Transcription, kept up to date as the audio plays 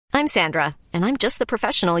I'm Sandra, and I'm just the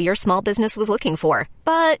professional your small business was looking for.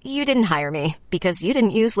 But you didn't hire me because you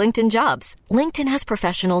didn't use LinkedIn Jobs. LinkedIn has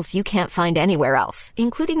professionals you can't find anywhere else,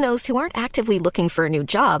 including those who aren't actively looking for a new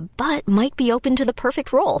job, but might be open to the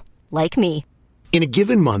perfect role, like me. In a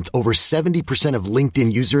given month, over 70% of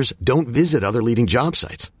LinkedIn users don't visit other leading job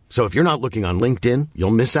sites. So if you're not looking on LinkedIn,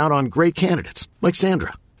 you'll miss out on great candidates like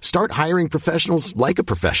Sandra. Start hiring professionals like a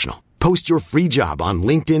professional. Post your free job on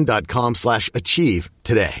linkedin.com/achieve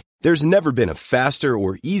today. There's never been a faster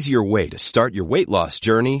or easier way to start your weight loss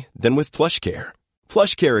journey than with PlushCare.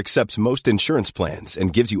 PlushCare accepts most insurance plans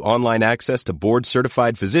and gives you online access to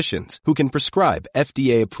board-certified physicians who can prescribe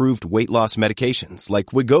FDA-approved weight loss medications like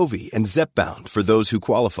Wegovy and Zepbound for those who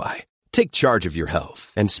qualify. Take charge of your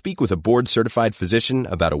health and speak with a board-certified physician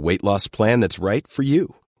about a weight loss plan that's right for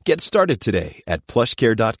you. Get started today at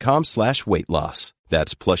plushcare.com/weight loss.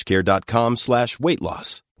 That's plushcare.com/weight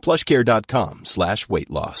loss. plushcare.com/weight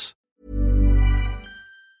loss.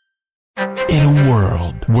 In a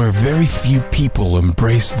world where very few people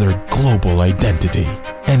embrace their global identity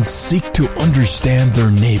and seek to understand their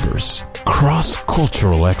neighbors,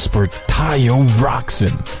 cross-cultural expert Tayo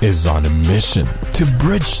Roxon is on a mission to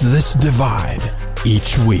bridge this divide.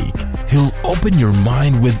 Each week, he'll open your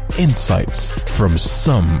mind with insights from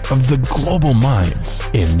some of the global minds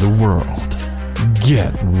in the world.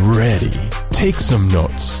 Get ready, take some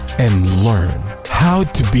notes, and learn how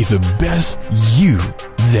to be the best you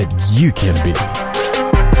that you can be.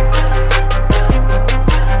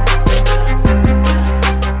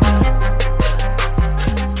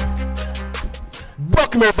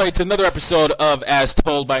 Welcome everybody to another episode of As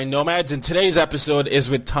Told by Nomads, and today's episode is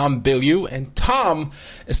with Tom Bilyeu, and Tom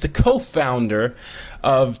is the co-founder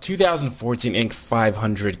of 2014 Inc.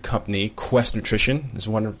 500 company Quest Nutrition. It's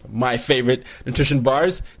one of my favorite nutrition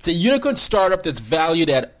bars. It's a unicorn startup that's valued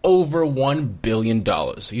at over $1 billion.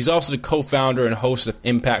 He's also the co-founder and host of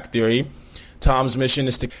Impact Theory. Tom's mission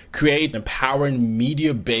is to create empowering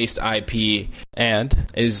media-based IP and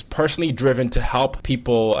is personally driven to help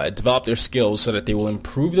people develop their skills so that they will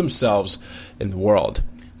improve themselves in the world.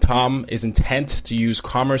 Tom is intent to use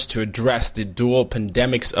commerce to address the dual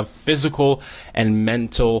pandemics of physical and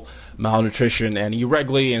mental malnutrition, and he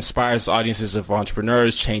regularly inspires audiences of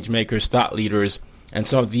entrepreneurs, change makers, thought leaders, and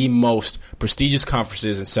some of the most prestigious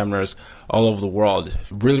conferences and seminars all over the world.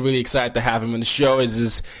 Really excited to have him on the show.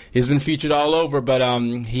 He's been featured all over, but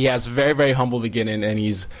he has a very humble beginning, and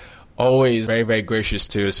he's always very gracious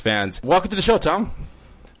to his fans. Welcome to the show, Tom.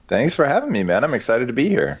 Thanks for having me, man. I'm excited to be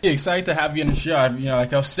here. Yeah, excited to have you on the show.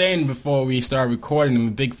 Like I was saying before we started recording, I'm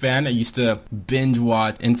a big fan. I used to binge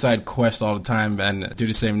watch Inside Quest all the time and do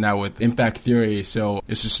the same now with Impact Theory. So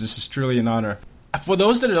this is truly an honor. For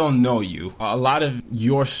those that don't know you, a lot of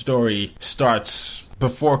your story starts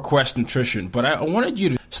before Quest Nutrition, but I wanted you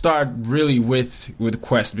to start really with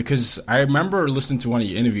Quest, because I remember listening to one of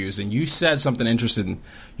your interviews and you said something interesting.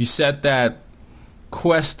 You said that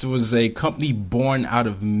Quest was a company born out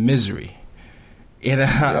of misery. And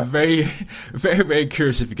I'm very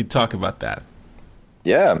curious if you could talk about that.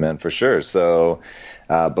 Yeah, man, for sure. So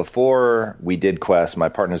before we did Quest, my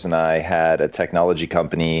partners and I had a technology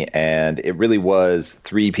company, and it really was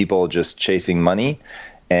three people just chasing money.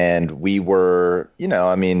 And we were,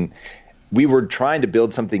 we were trying to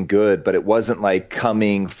build something good, but it wasn't like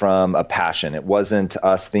coming from a passion. It wasn't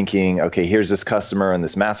us thinking, okay, here's this customer and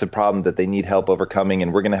this massive problem that they need help overcoming,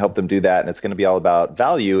 and we're going to help them do that, and it's going to be all about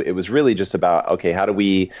value. It was really just about, okay, how do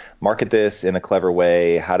we market this in a clever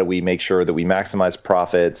way? How do we make sure that we maximize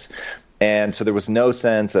profits? And so there was no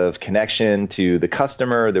sense of connection to the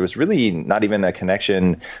customer. There was really not even a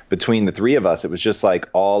connection between the three of us. It was just like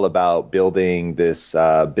all about building this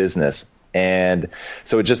business. And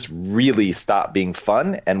so it just really stopped being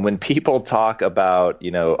fun. And when people talk about,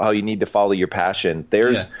 oh, you need to follow your passion,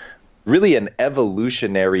 there's really an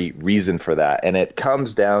evolutionary reason for that. And it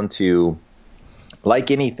comes down to,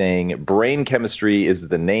 like anything, brain chemistry is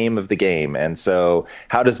the name of the game. And so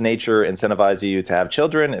how does nature incentivize you to have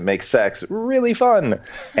children? It makes sex really fun.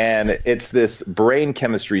 And it's this brain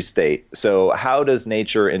chemistry state. So how does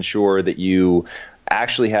nature ensure that you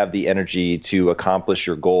actually have the energy to accomplish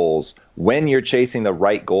your goals? When you're chasing the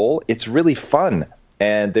right goal, it's really fun.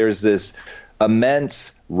 And there's this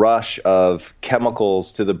immense rush of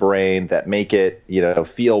chemicals to the brain that make it,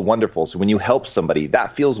 feel wonderful. So when you help somebody,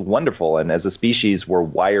 that feels wonderful. And as a species, we're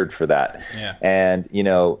wired for that. Yeah. And,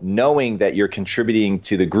 knowing that you're contributing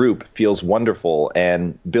to the group feels wonderful,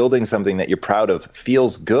 and building something that you're proud of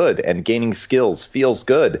feels good, and gaining skills feels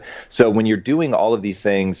good. So when you're doing all of these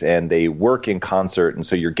things and they work in concert, and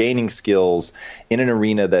so you're gaining skills in an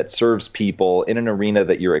arena that serves people, in an arena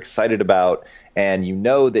that you're excited about, and you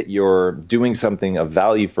know that you're doing something of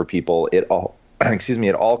value for people, it all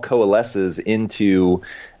it all coalesces into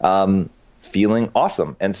feeling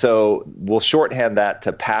awesome. And so we'll shorthand that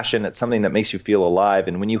to passion. It's something that makes you feel alive.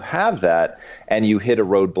 And when you have that and you hit a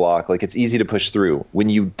roadblock, like, it's easy to push through. When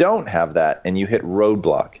you don't have that and you hit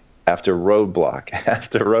roadblock after roadblock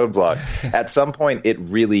after roadblock, at some point it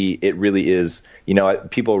really is,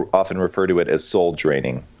 people often refer to it as soul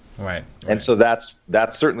draining. Right. And so that's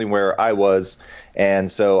certainly where I was.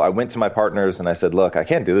 And so I went to my partners and I said, look, I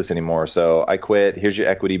can't do this anymore. So I quit. Here's your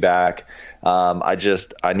equity back.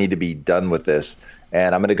 I need to be done with this.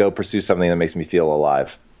 And I'm going to go pursue something that makes me feel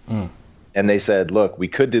alive. And they said, look, we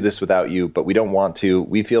could do this without you, but we don't want to.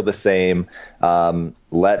 We feel the same.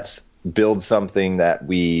 Let's build something that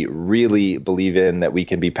we really believe in, that we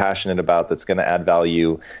can be passionate about, that's going to add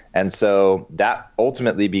value. And so that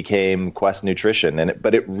ultimately became Quest Nutrition.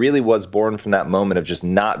 But it really was born from that moment of just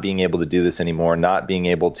not being able to do this anymore, not being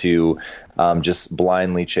able to just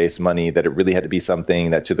blindly chase money, that it really had to be something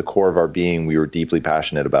that to the core of our being, we were deeply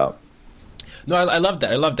passionate about. No, I love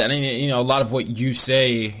that. And, a lot of what you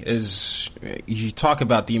say is, you talk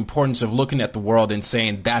about the importance of looking at the world and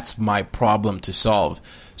saying, that's my problem to solve.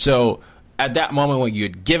 So at that moment when you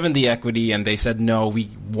had given the equity and they said, no, we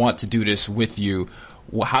want to do this with you,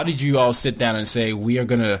 how did you all sit down and say, we are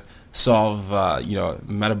going to solve,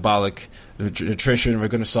 metabolic nutrition. We're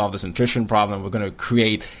going to solve this nutrition problem. We're going to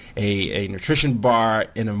create a nutrition bar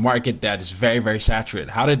in a market that is very, very saturated.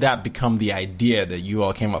 How did that become the idea that you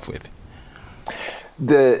all came up with?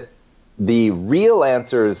 The real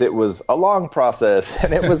answer is it was a long process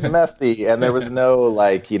and it was messy and there was no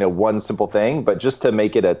one simple thing, but just to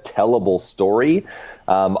make it a tellable story,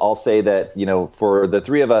 I'll say that, for the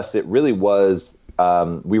three of us, it really was,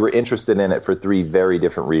 we were interested in it for three very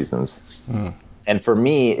different reasons. And for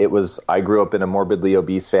me, it was, I grew up in a morbidly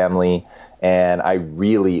obese family and I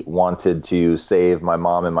really wanted to save my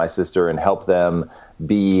mom and my sister and help them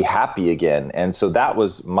be happy again. And so that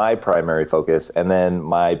was my primary focus. And then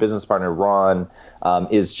my business partner, Ron,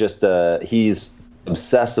 is just he's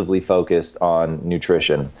obsessively focused on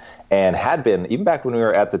nutrition and had been even back when we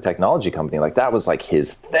were at the technology company. Like, that was like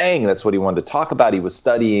his thing. That's what he wanted to talk about. He was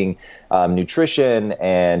studying nutrition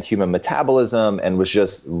and human metabolism and was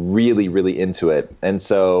just really, really into it. And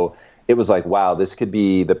so it was like, wow, this could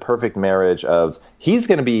be the perfect marriage of, he's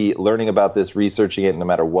going to be learning about this, researching it no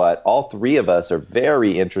matter what. All three of us are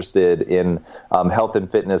very interested in health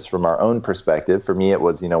and fitness from our own perspective. For me, it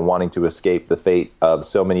was, wanting to escape the fate of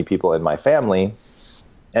so many people in my family.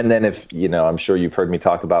 And then I'm sure you've heard me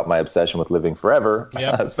talk about my obsession with living forever.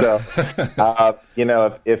 Yep.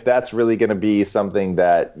 If that's really going to be something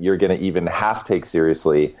that you're going to even have to take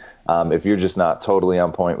seriously, if you're just not totally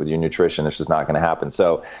on point with your nutrition, it's just not going to happen.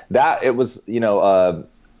 So that it was, a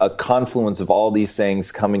confluence of all these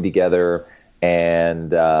things coming together.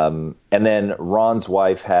 And then Ron's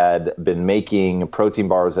wife had been making protein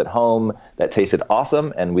bars at home that tasted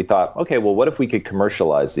awesome. And we thought, okay, well, what if we could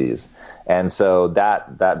commercialize these? And so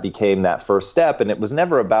that became that first step. And it was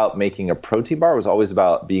never about making a protein bar. It was always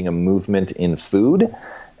about being a movement in food.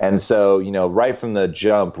 And so, right from the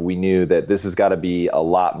jump, we knew that this has got to be a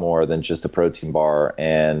lot more than just a protein bar.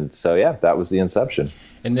 And so, yeah, that was the inception.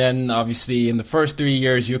 And then, obviously, in the first 3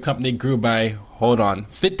 years, your company grew by,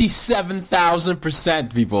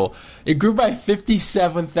 57,000%, people. It grew by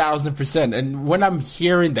 57,000%. And when I'm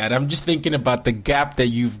hearing that, I'm just thinking about the gap that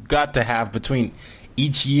you've got to have between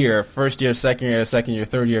each year, first year, second year,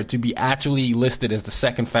 third year, to be actually listed as the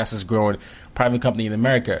second fastest growing private company in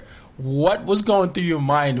America. What was going through your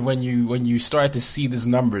mind when you started to see these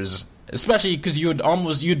numbers, especially because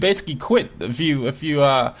you'd basically quit a few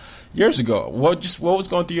years ago? What was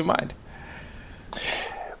going through your mind?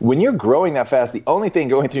 When you're growing that fast, the only thing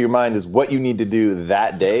going through your mind is what you need to do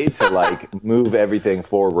that day to move everything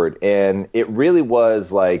forward. And it really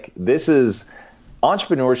was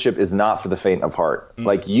entrepreneurship is not for the faint of heart.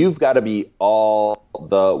 You've got to be all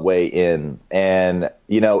the way in. And,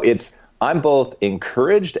 I'm both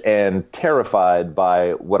encouraged and terrified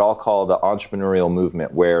by what I'll call the entrepreneurial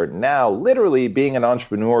movement, where now literally being an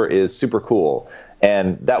entrepreneur is super cool.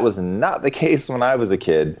 And that was not the case when I was a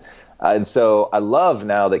kid. And so I love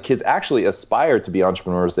now that kids actually aspire to be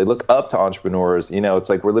entrepreneurs. They look up to entrepreneurs. It's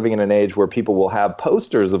like we're living in an age where people will have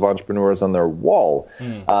posters of entrepreneurs on their wall.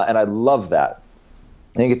 And I love that.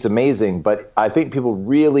 I think it's amazing. But I think people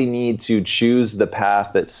really need to choose the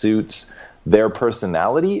path that suits their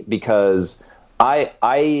personality, because I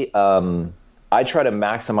try to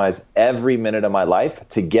maximize every minute of my life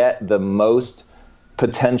to get the most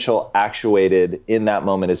potential actuated in that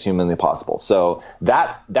moment as humanly possible. So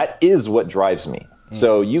that is what drives me.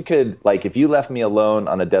 So you could, like, if you left me alone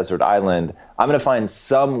on a desert island, I'm going to find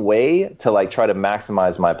some way to like try to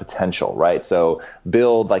maximize my potential, right? So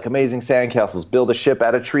build like amazing sandcastles, build a ship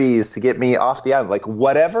out of trees to get me off the island, like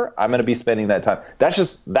whatever. I'm going to be spending that time.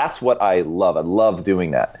 That's what I love. I love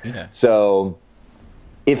doing that. Yeah. So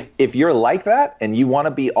if you're like that and you want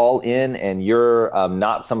to be all in and you're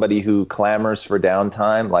not somebody who clamors for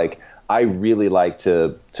downtime, like I really like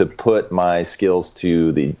to put my skills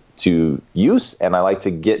to use, and I like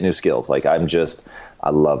to get new skills. Like I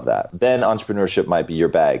love that. Then entrepreneurship might be your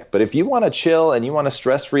bag. But if you want to chill and you want a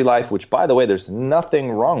stress-free life, which by the way, there's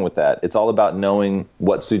nothing wrong with that. It's all about knowing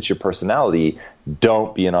what suits your personality.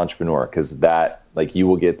 Don't be an entrepreneur, because that, like, you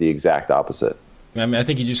will get the exact opposite. I mean, I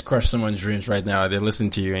think you just crushed someone's dreams right now. They're listening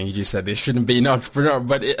to you, and you just said they shouldn't be an entrepreneur.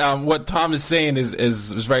 But what Tom is saying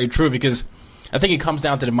is very true, because I think it comes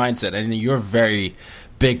down to the mindset. And you're a very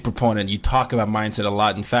big proponent. You talk about mindset a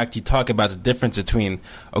lot. In fact, you talk about the difference between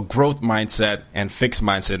a growth mindset and fixed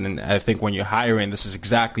mindset. And I think when you're hiring, this is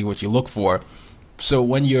exactly what you look for. So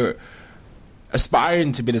when you're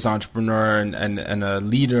aspiring to be this entrepreneur and a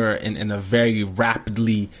leader in a very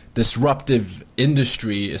rapidly disruptive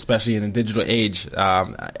industry, especially in the digital age,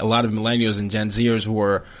 a lot of millennials and Gen Zers who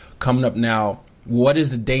are coming up now, what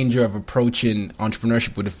is the danger of approaching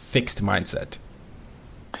entrepreneurship with a fixed mindset?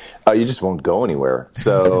 You just won't go anywhere.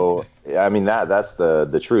 So, I mean, that's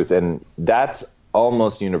the truth. And that's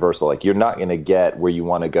almost universal. Like, you're not going to get where you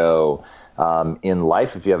want to go in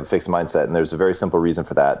life if you have a fixed mindset. And there's a very simple reason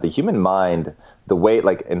for that. The human mind, the way,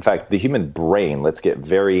 like, in fact, the human brain, let's get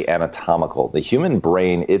very anatomical. The human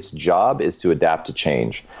brain, its job is to adapt to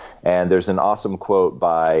change. And there's an awesome quote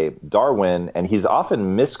by Darwin, and he's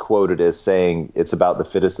often misquoted as saying it's about the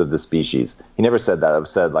fittest of the species. He never said that. It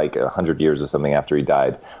was said like 100 years or something after he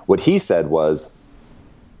died. What he said was,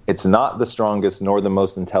 it's not the strongest nor the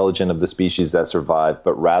most intelligent of the species that survive,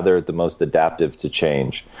 but rather the most adaptive to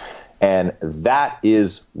change. And that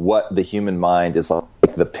is what the human mind is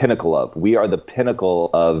like the pinnacle of. We are the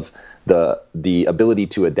pinnacle of the ability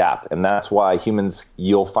to adapt. And that's why humans,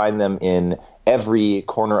 you'll find them in every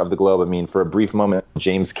corner of the globe. I mean, for a brief moment,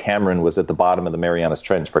 James Cameron was at the bottom of the Marianas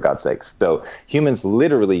Trench, for God's sakes. So humans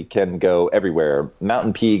literally can go everywhere.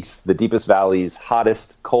 Mountain peaks, the deepest valleys,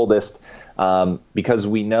 hottest, coldest, because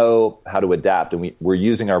we know how to adapt, and we're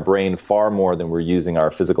using our brain far more than we're using our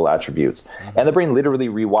physical attributes. Mm-hmm. And the brain literally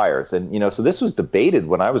rewires. And, so this was debated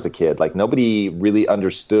when I was a kid. Like, nobody really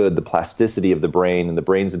understood the plasticity of the brain and the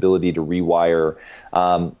brain's ability to rewire.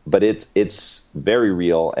 But it's very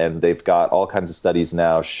real, and they've got all kinds of studies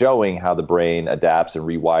now showing how the brain adapts and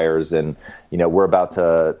rewires. And, we're about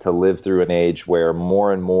to live through an age where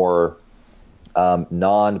more and more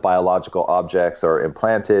non-biological objects are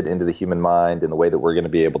implanted into the human mind in the way that we're going to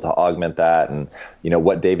be able to augment that. And,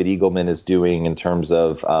 what David Eagleman is doing in terms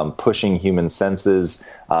of pushing human senses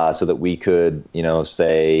so that we could,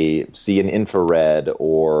 say, see an infrared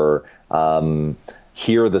or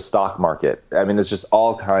hear the stock market. I mean, there's just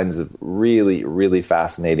all kinds of really, really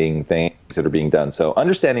fascinating things that are being done. So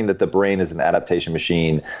understanding that the brain is an adaptation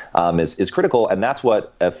machine is critical. And that's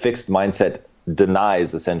what a fixed mindset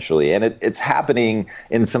denies, essentially. And it's happening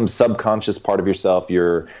in some subconscious part of yourself.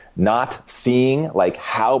 You're not seeing like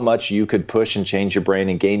how much you could push and change your brain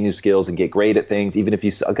and gain new skills and get great at things, even if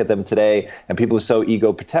you suck at them today. And people are so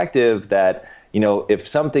ego protective that, if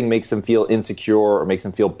something makes them feel insecure or makes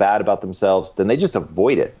them feel bad about themselves, then they just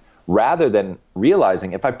avoid it, rather than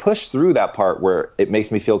realizing if I push through that part where it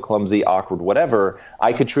makes me feel clumsy, awkward, whatever,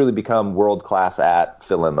 I could truly become world class at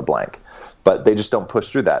fill in the blank. But they just don't push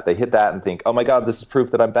through that. They hit that and think, oh my God, this is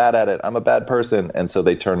proof that I'm bad at it. I'm a bad person. And so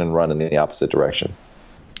they turn and run in the opposite direction.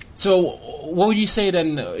 So what would you say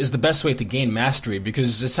then is the best way to gain mastery?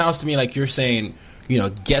 Because it sounds to me like you're saying,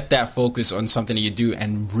 get that focus on something that you do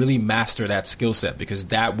and really master that skill set, because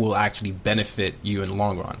that will actually benefit you in the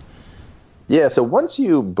long run. Yeah, so once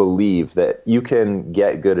you believe that you can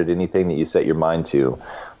get good at anything that you set your mind to,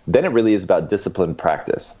 then it really is about disciplined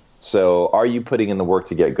practice. So are you putting in the work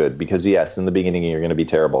to get good? Because yes, in the beginning, you're going to be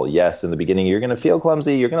terrible. Yes, in the beginning, you're going to feel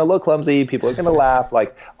clumsy. You're going to look clumsy. People are going to laugh.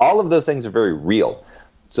 Like, all of those things are very real.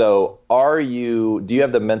 So do you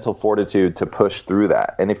have the mental fortitude to push through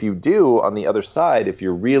that? And if you do, on the other side, if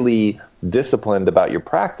you're really disciplined about your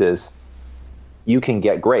practice, you can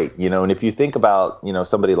get great, and if you think about,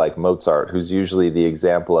 somebody like Mozart, who's usually the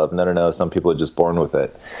example of, no, some people are just born with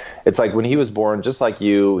it. It's like when he was born, just like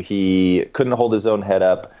you, he couldn't hold his own head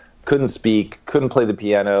up, couldn't speak, couldn't play the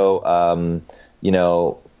piano,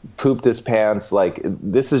 pooped his pants. Like,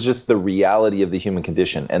 this is just the reality of the human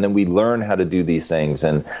condition. And then we learn how to do these things.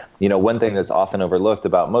 And, one thing that's often overlooked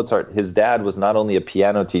about Mozart, his dad was not only a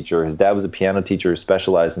piano teacher, his dad was a piano teacher who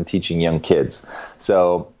specialized in teaching young kids.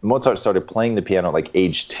 So Mozart started playing the piano at like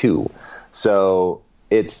age 2. So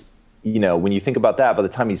it's, when you think about that, by the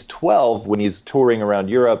time he's 12, when he's touring around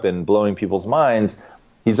Europe and blowing people's minds,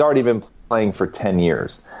 he's already been playing for 10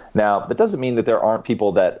 years. Now, that doesn't mean that there aren't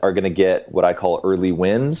people that are going to get what I call early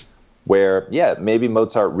wins, where, maybe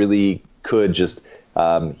Mozart really could just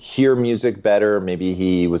hear music better. Maybe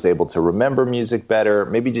he was able to remember music better.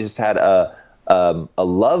 Maybe he just had a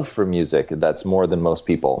love for music that's more than most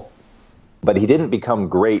people. But he didn't become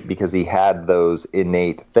great because he had those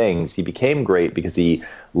innate things. He became great because he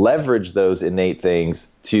leveraged those innate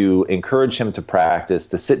things to encourage him to practice,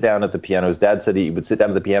 to sit down at the piano. His dad said he would sit down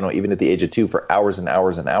at the piano even at the age of 2 for hours and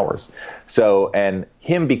hours and hours. So, and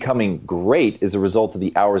him becoming great is a result of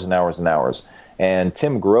the hours and hours and hours. And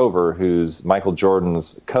Tim Grover, who's Michael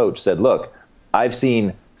Jordan's coach, said, look, I've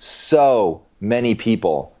seen so many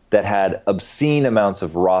people that had obscene amounts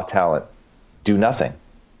of raw talent do nothing,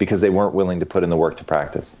 because they weren't willing to put in the work to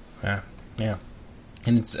practice. Yeah.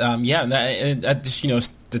 And it's, that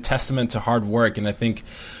just, the testament to hard work. And I think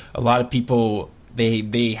a lot of people,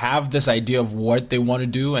 they have this idea of what they want to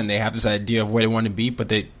do, and they have this idea of where they want to be, but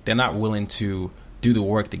they're not willing to do the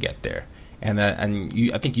work to get there. And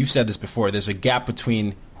I think you've said this before, there's a gap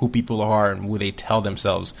between who people are and who they tell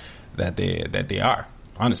themselves that they are,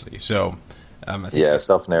 honestly. So, I think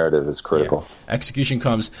self-narrative is critical. Yeah, execution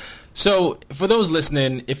comes. So, for those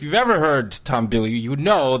listening, if you've ever heard Tom Bilyeu, you would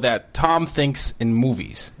know that Tom thinks in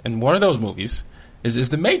movies. And one of those movies is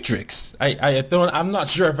The Matrix. I'm not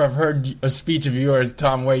sure if I've heard a speech of yours,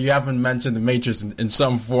 Tom, where you haven't mentioned The Matrix in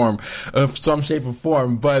some form, of some shape or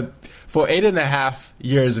form. But for 8.5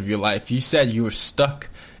 years of your life, you said you were stuck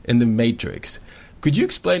in The Matrix. Could you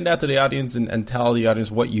explain that to the audience and tell the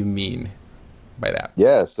audience what you mean by that?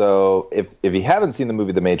 Yeah, so if you haven't seen the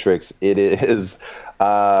movie The Matrix, it is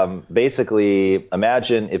basically,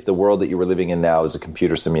 imagine if the world that you were living in now is a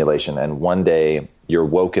computer simulation, and one day you're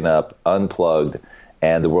woken up, unplugged,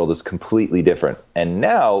 and the world is completely different. And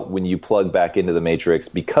now when you plug back into the Matrix,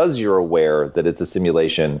 because you're aware that it's a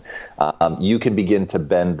simulation, you can begin to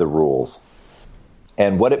bend the rules.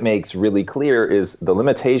 And what it makes really clear is the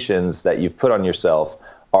limitations that you've put on yourself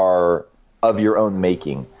are of your own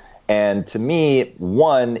making. And to me,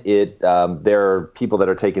 one, there are people that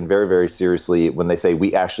are taken very, very seriously when they say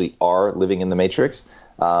we actually are living in the Matrix.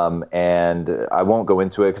 And I won't go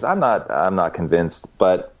into it because I'm not convinced,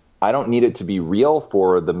 but I don't need it to be real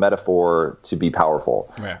for the metaphor to be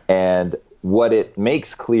powerful. Yeah. And what it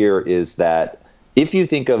makes clear is that if you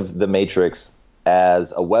think of the Matrix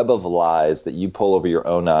as a web of lies that you pull over your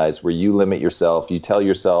own eyes, where you limit yourself, you tell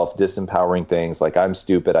yourself disempowering things like, I'm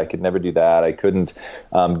stupid, I could never do that, I couldn't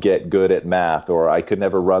get good at math, or I could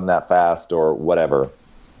never run that fast, or whatever.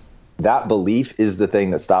 That belief is the thing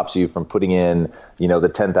that stops you from putting in,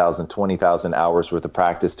 the 10,000, 20,000 hours worth of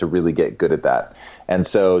practice to really get good at that. And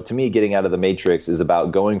so to me, getting out of the Matrix is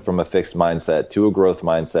about going from a fixed mindset to a growth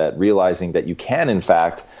mindset, realizing that you can, in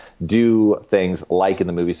fact, do things like in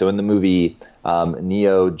the movie. So in the movie,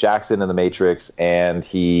 Neo Jackson in the Matrix, and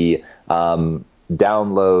he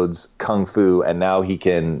downloads Kung Fu, and now he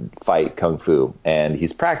can fight Kung Fu. And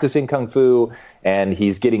he's practicing Kung Fu, and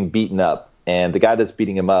he's getting beaten up. And the guy that's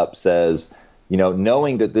beating him up says,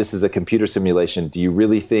 knowing that this is a computer simulation, do you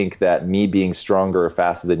really think that me being stronger or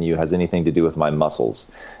faster than you has anything to do with my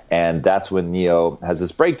muscles? And that's when Neo has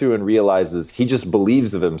this breakthrough and realizes he just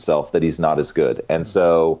believes of himself that he's not as good. And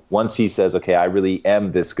so once he says, okay, I really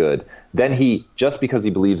am this good, then just because he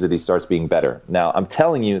believes it, he starts being better. Now, I'm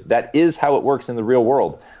telling you, that is how it works in the real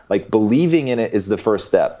world. Like, believing in it is the first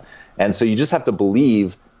step. And so you just have to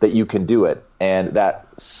believe that you can do it. And that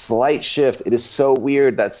slight shift, it is so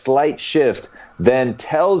weird, that slight shift then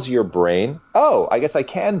tells your brain, oh, I guess I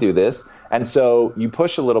can do this. And so you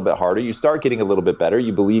push a little bit harder, you start getting a little bit better,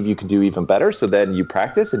 you believe you can do even better, so then you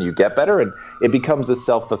practice and you get better, and it becomes a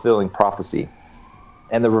self-fulfilling prophecy.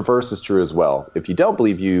 And the reverse is true as well. If you don't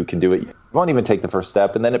believe you can do it, you won't even take the first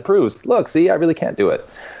step, and then it proves, look, see, I really can't do it.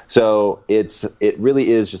 So it really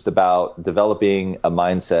is just about developing a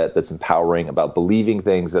mindset that's empowering, about believing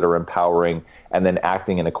things that are empowering, and then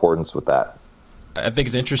acting in accordance with that. I think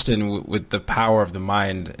it's interesting with the power of the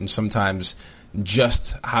mind, and sometimes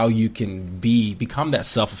just how you can become that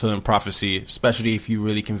self-fulfilling prophecy, especially if you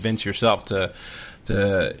really convince yourself to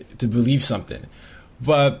believe something.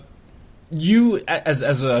 But you,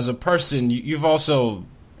 as a person, you've also,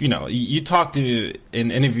 you talked in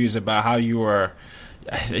interviews about how you were,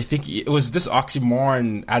 I think it was this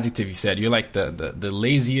oxymoron adjective you said. You're like the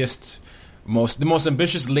laziest, the most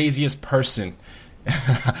ambitious, laziest person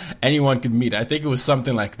anyone could meet. I think it was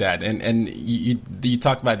something like that. And you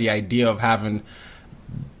talked about the idea of having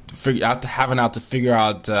to figure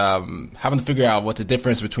out what the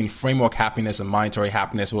difference between framework happiness and monetary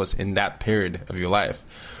happiness was in that period of your life.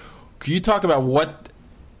 Could you talk about what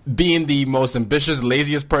being the most ambitious,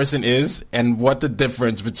 laziest person is, and what the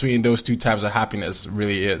difference between those two types of happiness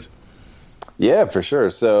really is? Yeah, for sure.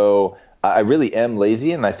 So I really am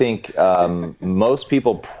lazy, and I think most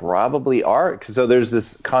people probably are. So there's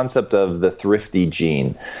this concept of the thrifty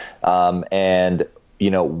gene, and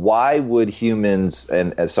why would humans?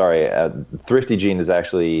 And thrifty gene is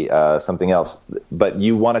actually something else, but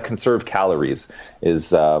you want to conserve calories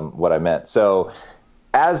is what I meant. So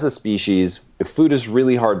as a species, if food is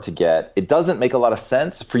really hard to get, it doesn't make a lot of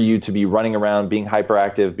sense for you to be running around being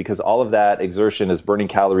hyperactive, because all of that exertion is burning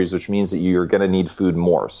calories, which means that you're going to need food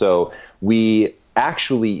more. So we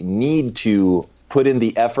actually need to put in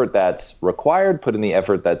the effort that's required, put in the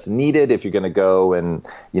effort that's needed if you're going to go and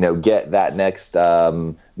get that next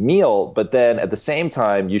meal. But then at the same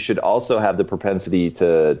time, you should also have the propensity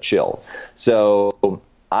to chill. So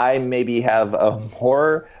I maybe have a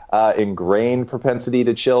more ingrained propensity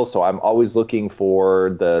to chill. So I'm always looking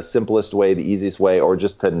for the simplest way, the easiest way, or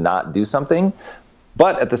just to not do something.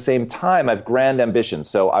 But at the same time, I have grand ambitions.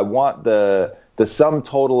 So I want the sum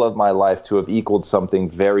total of my life to have equaled something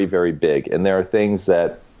very, very big. And there are things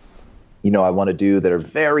that I want to do that are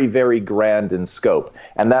very, very grand in scope.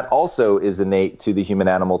 And that also is innate to the human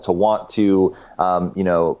animal, to want to,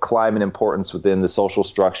 climb in importance within the social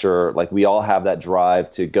structure. Like, we all have that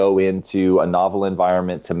drive to go into a novel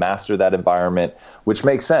environment, to master that environment, which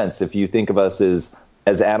makes sense if you think of us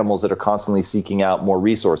as animals that are constantly seeking out more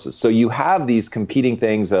resources. So you have these competing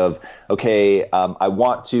things of, okay, I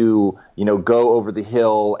want to, go over the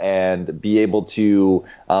hill and be able to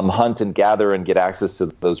hunt and gather and get access to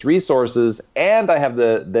those resources. And I have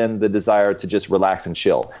the desire to just relax and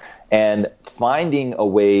chill. And finding a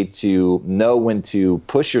way to know when to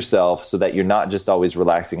push yourself so that you're not just always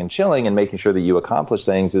relaxing and chilling and making sure that you accomplish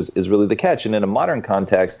things is really the catch. And in a modern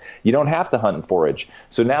context, you don't have to hunt and forage.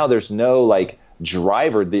 So now there's no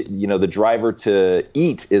driver. The driver to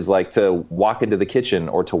eat is like to walk into the kitchen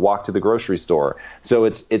or to walk to the grocery store. So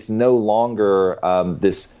it's no longer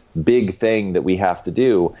this big thing that we have to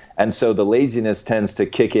do. And so the laziness tends to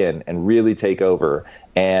kick in and really take over.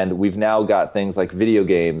 And we've now got things like video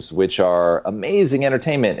games, which are amazing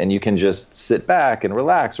entertainment, and you can just sit back and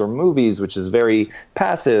relax, or movies, which is very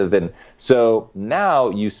passive. And so now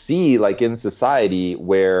you see, in society,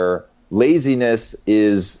 where laziness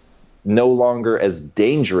is no longer as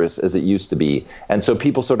dangerous as it used to be. And so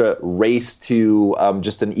people sort of race to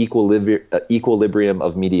just an equilibrium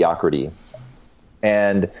of mediocrity.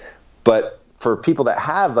 But for people that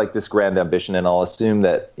have this grand ambition, and I'll assume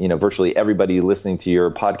that virtually everybody listening to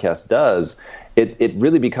your podcast does, it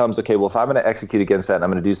really becomes, okay, well, if I'm going to execute against that and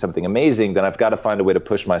I'm going to do something amazing, then I've got to find a way to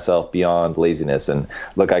push myself beyond laziness. And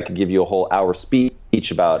look, I could give you a whole hour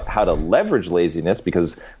speech about how to leverage laziness,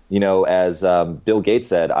 because as Bill Gates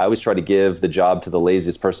said, I always try to give the job to the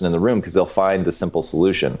laziest person in the room, because they'll find the simple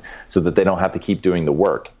solution so that they don't have to keep doing the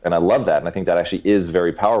work. And I love that. And I think that actually is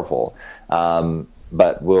very powerful.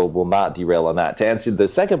 But we'll not derail on that. To answer the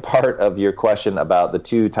second part of your question about the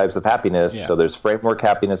two types of happiness, So there's framework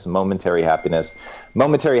happiness and momentary happiness.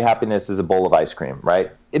 Momentary happiness is a bowl of ice cream, right?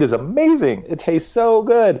 It is amazing. It tastes so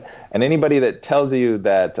good. And anybody that tells you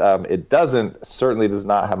that it doesn't certainly does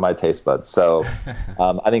not have my taste buds. So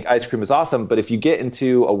I think ice cream is awesome. But if you get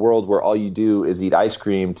into a world where all you do is eat ice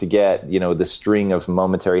cream to get, the string of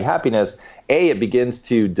momentary happiness, it begins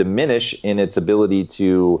to diminish in its ability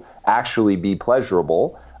to actually be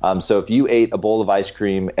pleasurable. So if you ate a bowl of ice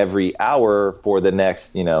cream every hour for the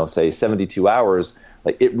next, say 72 hours,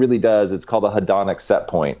 it really does. It's called a hedonic set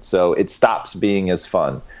point. So it stops being as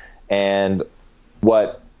fun. And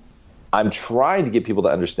what I'm trying to get people to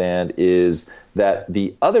understand is that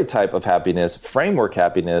the other type of happiness, framework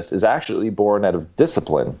happiness, is actually born out of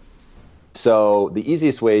discipline. So the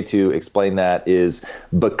easiest way to explain that is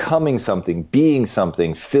becoming something, being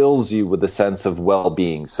something, fills you with a sense of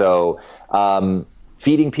well-being. So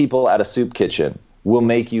feeding people at a soup kitchen will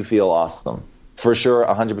make you feel awesome. For sure,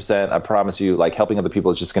 100%, I promise you, helping other people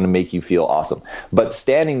is just going to make you feel awesome. But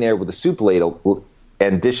standing there with a soup ladle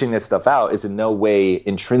and dishing this stuff out is in no way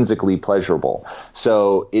intrinsically pleasurable.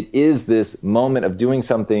 So it is this moment of doing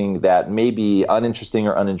something that may be uninteresting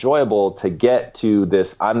or unenjoyable to get to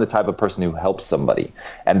this, I'm the type of person who helps somebody.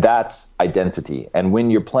 And that's identity. And when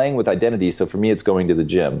you're playing with identity, so for me, it's going to the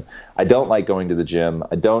gym. I don't like going to the gym.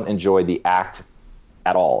 I don't enjoy the act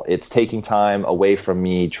at all. It's taking time away from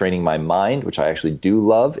me training my mind, which I actually do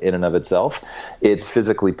love in and of itself. It's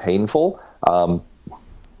physically painful. I'm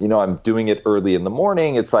doing it early in the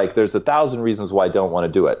morning. It's like there's 1,000 reasons why I don't want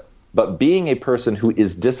to do it. But being a person who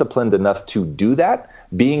is disciplined enough to do that,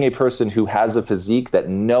 being a person who has a physique that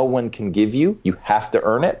no one can give you, you have to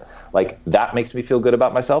earn it, like that makes me feel good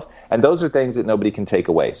about myself. And those are things that nobody can take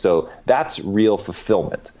away. So that's real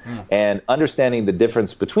fulfillment. And understanding the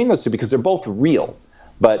difference between those two, because they're both real.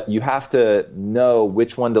 But you have to know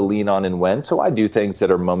which one to lean on and when. So I do things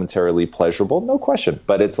that are momentarily pleasurable, no question.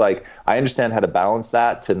 But it's like I understand how to balance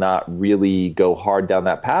that to not really go hard down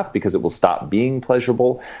that path because it will stop being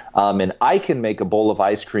pleasurable. And I can make a bowl of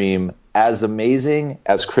ice cream as amazing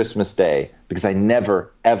as Christmas Day because I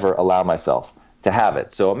never, ever allow myself to have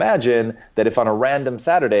it. So imagine that if on a random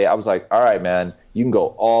Saturday I was like, all right, man, you can go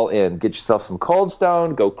all in, get yourself some Cold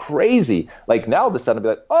Stone, go crazy. Like now all of a sudden I'd be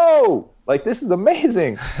like, oh, like this is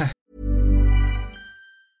amazing.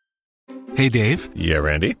 Hey, Dave. Yeah,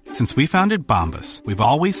 Randy. Since we founded Bombas, we've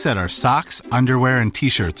always said our socks, underwear, and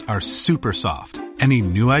T-shirts are super soft. Any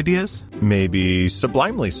new ideas? Maybe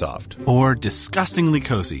sublimely soft. Or disgustingly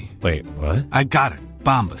cozy. Wait, what? I got it.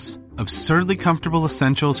 Bombas. Absurdly comfortable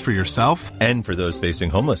essentials for yourself and for those facing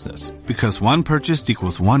homelessness. Because one purchased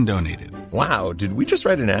equals one donated. Wow, did we just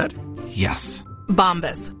write an ad? Yes.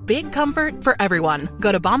 Bombas. Big comfort for everyone.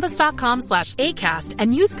 Go to bombas.com/ACAST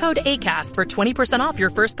and use code ACAST for 20% off your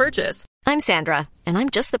first purchase. I'm Sandra, and I'm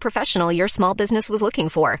just the professional your small business was looking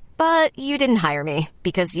for. But you didn't hire me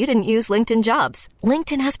because you didn't use LinkedIn Jobs.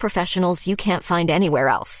 LinkedIn has professionals you can't find anywhere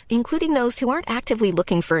else, including those who aren't actively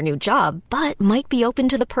looking for a new job, but might be open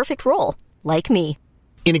to the perfect role, like me.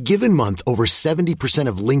 In a given month, over 70%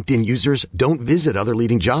 of LinkedIn users don't visit other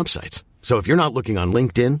leading job sites. So if you're not looking on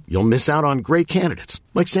LinkedIn, you'll miss out on great candidates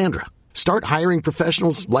like Sandra. Start hiring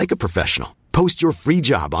professionals like a professional. Post your free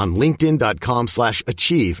job on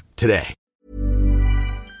linkedin.com/achieve today.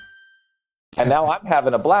 And now I'm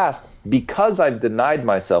having a blast because I've denied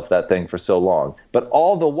myself that thing for so long. But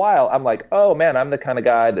all the while, I'm like, oh man, I'm the kind of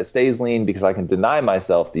guy that stays lean because I can deny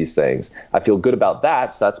myself these things. I feel good about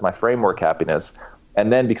that. So that's my framework happiness.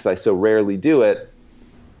 And then because I so rarely do it,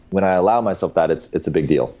 when I allow myself that, it's a big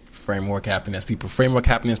deal. Framework happiness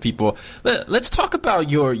people. Let's talk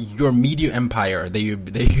about your media empire that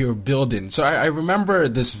you're building. So I remember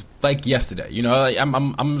this like yesterday. You know, I'm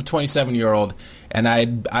a 27-year-old, and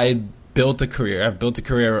I built a career. I've built a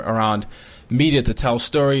career around media to tell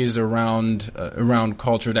stories around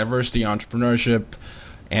culture, diversity, entrepreneurship,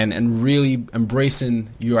 and really embracing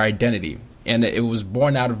your identity. And it was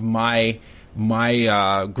born out of my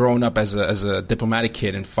growing up as a diplomatic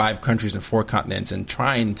kid in 5 countries and 4 continents and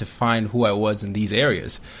trying to find who I was in these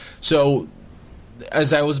areas. So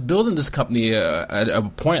as I was building this company at a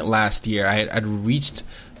point last year, I'd reached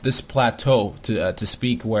this plateau to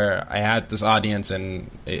speak where I had this audience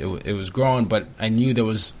and it was growing, but I knew there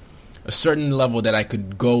was a certain level that I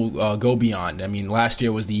could go beyond. I mean, last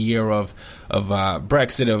year was the year of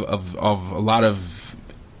Brexit, of a lot of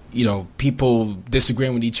people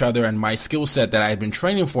disagreeing with each other, and my skill set that I had been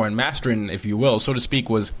training for and mastering, if you will, so to speak,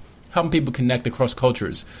 was helping people connect across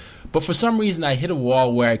cultures. But for some reason, I hit a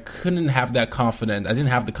wall where I couldn't have that confidence. I didn't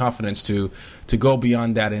have the confidence to go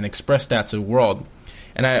beyond that and express that to the world.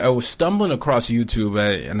 And I was stumbling across YouTube,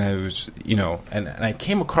 and I was, and I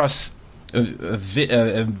came across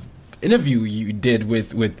an interview you did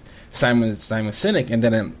with Simon Sinek, and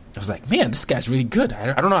then I was like, man, this guy's really good.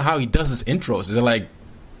 I don't know how he does his intros. Is it like,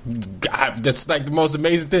 God, that's like the most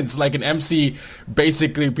amazing thing. It's like an MC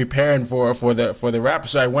basically preparing for the rap.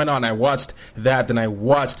 So I went on, I watched that, and I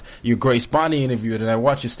watched your Grace Bonnie interview, and I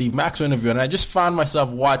watched your Steve Maxwell interview, and I just found myself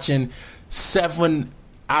watching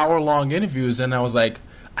 7-hour-long interviews, and I was like,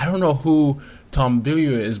 I don't know who Tom Bilyeu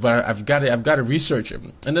is, but I've got to research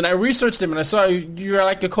him. And then I researched him, and I saw you're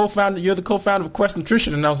like you're the co-founder of Quest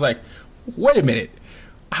Nutrition, and I was like, wait a minute,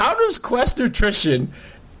 how does Quest Nutrition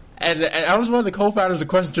and I was one of the co-founders of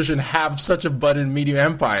Quest Nutrition have such a budding media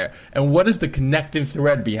empire? And what is the connecting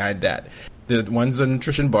thread behind that? One's a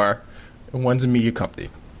nutrition bar, and one's a media company.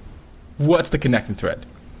 What's the connecting thread?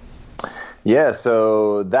 Yeah,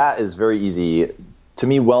 so that is very easy. To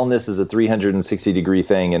me, wellness is a 360-degree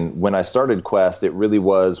thing. And when I started Quest, it really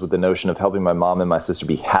was with the notion of helping my mom and my sister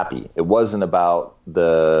be happy. It wasn't about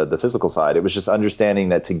the physical side. It was just understanding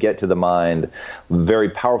that to get to the mind, a very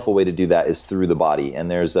powerful way to do that is through the body, and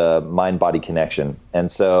there's a mind-body connection.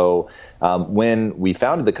 And so when we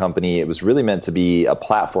founded the company, it was really meant to be a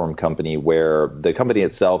platform company where the company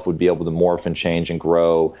itself would be able to morph and change and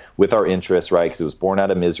grow with our interests, right? Because it was born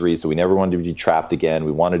out of misery, so we never wanted to be trapped again.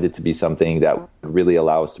 We wanted it to be something that would really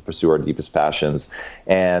allow us to pursue our deepest passions.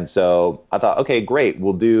 And so I thought, okay, great,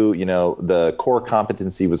 we'll do, the core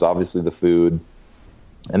competency was obviously the food.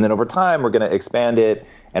 And then over time, we're going to expand it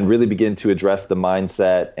and really begin to address the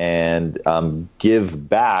mindset and give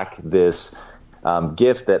back this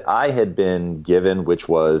gift that I had been given, which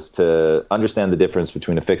was to understand the difference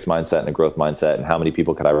between a fixed mindset and a growth mindset, and how many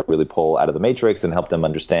people could I really pull out of the matrix and help them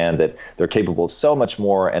understand that they're capable of so much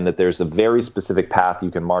more, and that there's a very specific path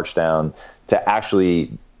you can march down to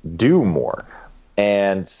actually do more.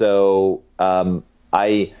 And so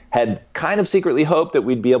I had kind of secretly hoped that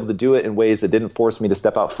we'd be able to do it in ways that didn't force me to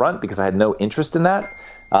step out front, because I had no interest in that.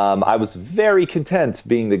 I was very content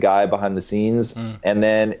being the guy behind the scenes. And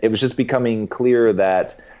then it was just becoming clear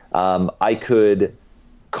that I could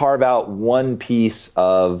carve out one piece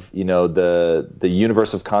of, the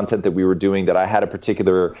universe of content that we were doing, that I had a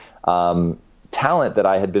particular talent that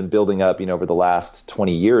I had been building up, over the last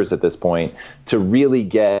 20 years at this point, to really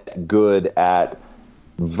get good at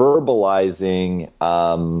verbalizing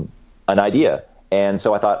an idea. And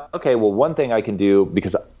so I thought, okay, well, one thing I can do,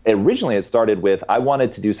 because originally it started with, I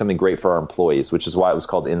wanted to do something great for our employees, which is why it was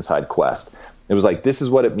called Inside Quest. It was like, this is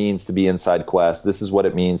what it means to be inside Quest. This is what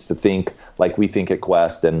it means to think like we think at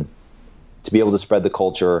Quest, and to be able to spread the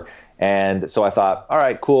culture. And so I thought, all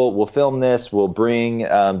right, cool, we'll film this. We'll bring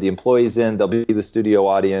the employees in. They'll be the studio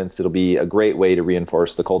audience. It'll be a great way to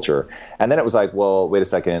reinforce the culture. And then it was like, well, wait a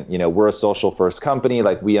second. We're a social first company.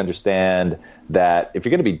 Like, we understand that if you're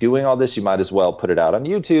going to be doing all this, you might as well put it out on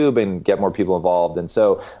YouTube and get more people involved. And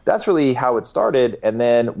so that's really how it started. And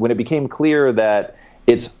then when it became clear that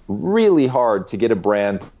it's really hard to get a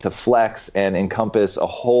brand to flex and encompass a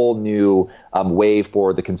whole new way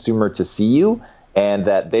for the consumer to see you, and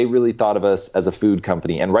that they really thought of us as a food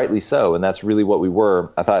company, and rightly so, and that's really what we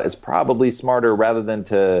were, I thought it's probably smarter, rather than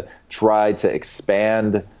to try to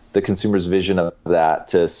expand the consumer's vision of that,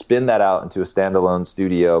 to spin that out into a standalone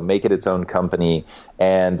studio, make it its own company,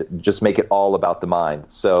 and just make it all about the mind.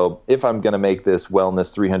 So if I'm going to make this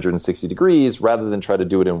wellness 360 degrees, rather than try to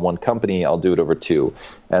do it in one company, I'll do it over two.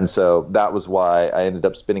 And so that was why I ended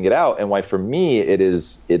up spinning it out, and why for me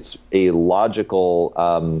it's a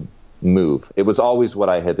logical move. It was always what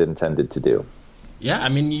I had intended to do. Yeah, I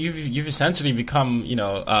mean, you've essentially become,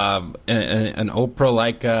 an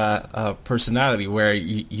Oprah-like personality, where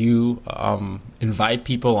you invite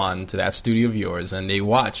people on to that studio of yours, and they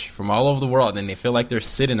watch from all over the world, and they feel like they're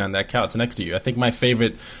sitting on that couch next to you. I think my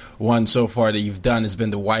favorite one so far that you've done has been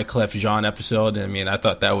the Wyclef Jean episode. I mean, I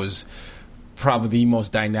thought that was probably the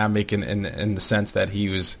most dynamic in the sense that he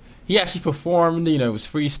actually performed. It was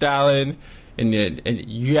freestyling. And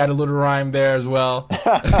you had a little rhyme there as well.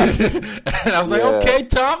 And I was like, okay,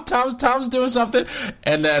 Tom's doing something.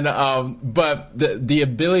 And then, but the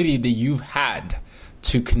ability that you've had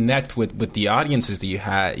to connect with the audiences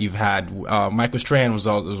that you've had, Michael Strahan was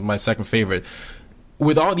my second favorite,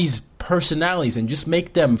 with all these personalities, and just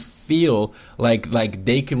make them feel like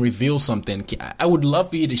they can reveal something. I would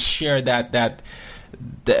love for you to share that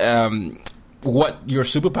what your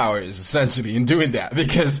superpower is, essentially, in doing that,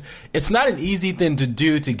 because it's not an easy thing to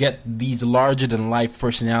do, to get these larger than life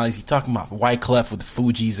personalities. You're talking about Wyclef with the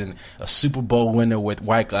Fugees, and a Super Bowl winner with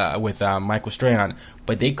Michael Strahan,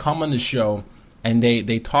 but they come on the show and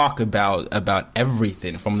they talk about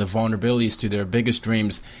everything, from the vulnerabilities to their biggest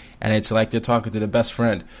dreams, and it's like they're talking to their best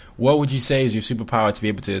friend. What would you say is your superpower to be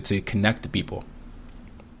able to connect to people?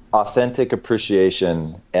 Authentic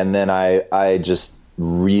appreciation, and then I just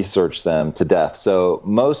research them to death. So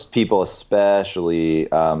most people, especially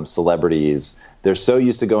celebrities, they're so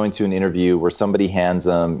used to going to an interview where somebody hands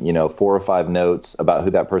them, 4 or 5 notes about who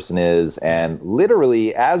that person is, and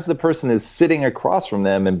literally, as the person is sitting across from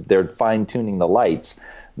them and they're fine-tuning the lights,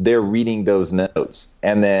 they're reading those notes.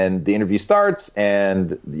 And then the interview starts,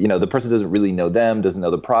 and the person doesn't really know them, doesn't know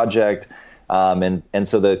the project, and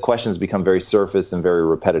so the questions become very surface and very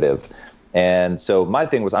repetitive. And so my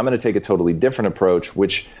thing was, I'm going to take a totally different approach,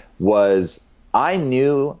 which was, I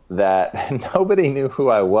knew that nobody knew who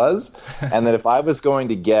I was, and that if I was going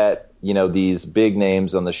to get, these big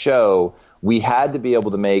names on the show, we had to be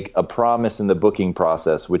able to make a promise in the booking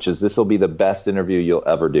process, which is, this will be the best interview you'll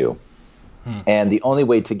ever do. And the only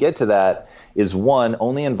way to get to that is, 1,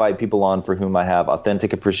 only invite people on for whom I have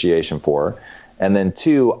authentic appreciation for, and then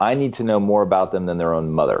 2, I need to know more about them than their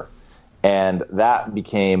own mother. And that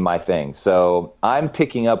became my thing. So I'm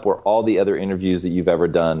picking up where all the other interviews that you've ever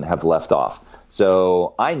done have left off.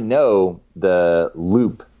 So I know the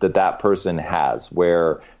loop that person has,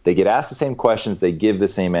 where they get asked the same questions, they give the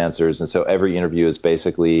same answers, and so every interview is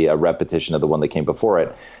basically a repetition of the one that came before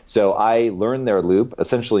it. So I learn their loop,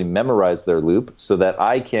 essentially memorize their loop, so that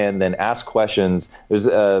I can then ask questions. There's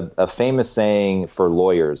a famous saying for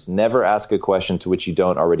lawyers: never ask a question to which you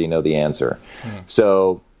don't already know the answer.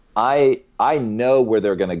 So I know where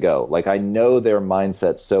they're going to go. Like, I know their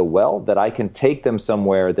mindset so well that I can take them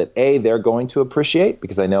somewhere that A, they're going to appreciate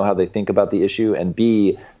because I know how they think about the issue, and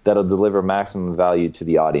B, that'll deliver maximum value to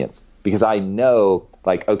the audience. Because I know,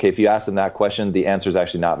 like, okay, if you ask them that question, the answer is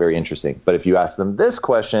actually not very interesting. But if you ask them this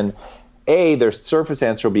question, A, their surface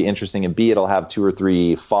answer will be interesting, and B, it'll have 2 or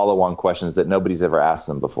 3 follow-on questions that nobody's ever asked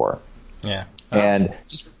them before. Yeah. And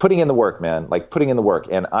just putting in the work, man, like putting in the work.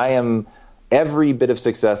 And every bit of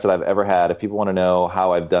success that I've ever had, if people want to know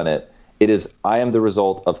how I've done it, I am the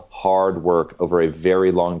result of hard work over a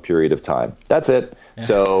very long period of time. That's it. Yeah.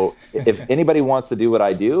 So if anybody wants to do what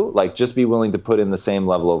I do, like, just be willing to put in the same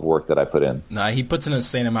level of work that I put in. No, he puts in the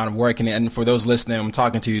same amount of work. And for those listening, I'm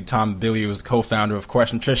talking to Tom Bilyeu, who's co-founder of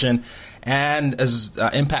Quest Nutrition and as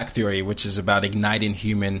Impact Theory, which is about igniting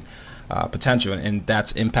human potential, and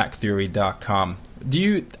that's impacttheory.com.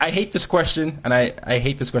 I hate this question, and I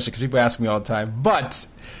hate this question because people ask me all the time, but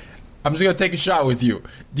I'm just going to take a shot with you.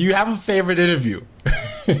 Do you have a favorite interview?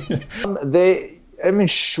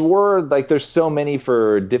 Sure, like, there's so many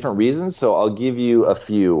for different reasons, so I'll give you a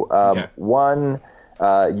few. Okay. One,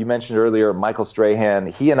 you mentioned earlier, Michael Strahan.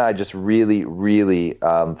 He and I just really, really,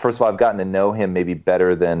 first of all, I've gotten to know him maybe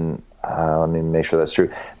better than, let me make sure that's true,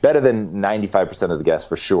 better than 95% of the guests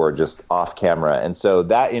for sure, just off camera. And so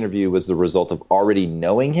that interview was the result of already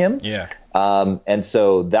knowing him. Yeah. And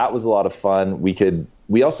so that was a lot of fun.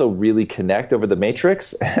 We also really connect over the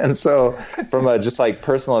Matrix. And so from a just like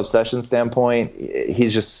personal obsession standpoint,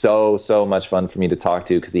 he's just so much fun for me to talk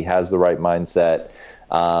to because he has the right mindset.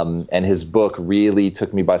 And his book really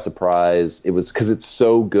took me by surprise. It was because it's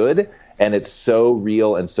so good and it's so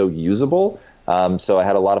real and so usable. So I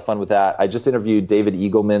had a lot of fun with that. I just interviewed David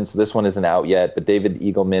Eagleman. So this one isn't out yet, but David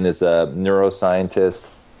Eagleman is a neuroscientist.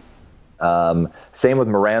 Same with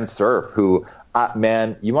Moran Cerf, who,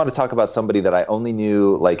 man, you want to talk about somebody that I only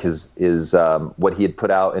knew like his what he had put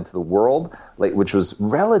out into the world, like, which was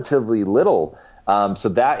relatively little. So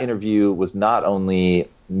that interview was not only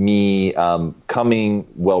me coming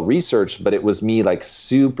well researched, but it was me like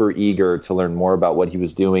super eager to learn more about what he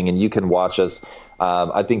was doing. And you can watch us.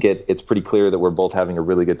 I think it's pretty clear that we're both having a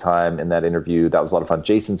really good time in that interview. That was a lot of fun.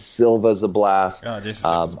 Jason Silva's a blast.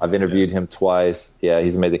 I've interviewed him twice. Yeah,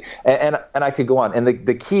 he's amazing. And I could go on. And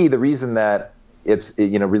the reason that it's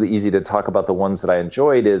really easy to talk about the ones that I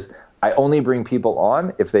enjoyed is I only bring people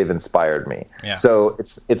on if they've inspired me. Yeah. So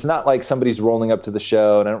it's not like somebody's rolling up to the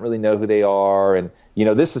show and I don't really know who they are. And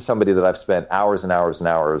this is somebody that I've spent hours and hours and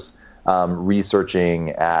hours researching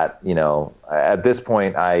at this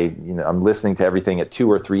point, I'm listening to everything at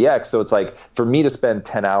 2 or 3x. So it's like, for me to spend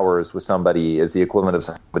 10 hours with somebody is the equivalent of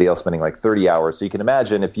somebody else spending like 30 hours. So you can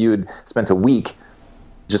imagine if you'd spent a week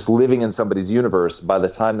just living in somebody's universe, by the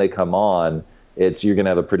time they come on, you're going to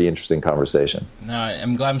have a pretty interesting conversation. No,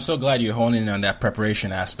 I'm so glad you're honing in on that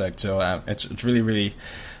preparation aspect. So it's really, really,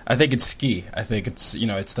 I think it's key. I think it's,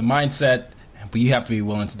 it's the mindset, but you have to be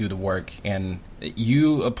willing to do the work. And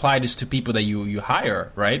you apply this to people that you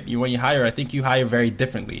hire, right? When you hire, I think you hire very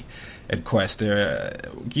differently at Quest.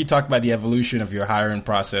 Can you talk about the evolution of your hiring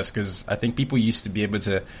process? Because I think people used to be able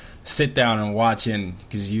to sit down and watch in,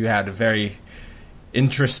 because you had a very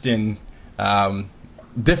interesting,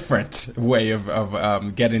 different way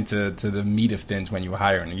of getting to the meat of things when you were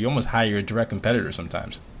hiring. You almost hire your direct competitor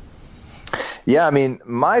sometimes. Yeah, I mean,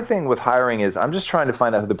 my thing with hiring is I'm just trying to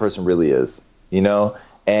find out who the person really is,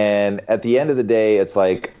 And at the end of the day, it's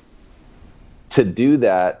like, to do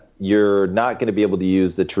that, you're not going to be able to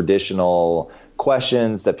use the traditional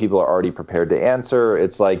questions that people are already prepared to answer.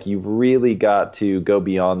 It's like, you've really got to go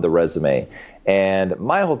beyond the resume. And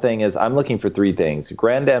my whole thing is I'm looking for 3 things: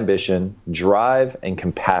 grand ambition, drive, and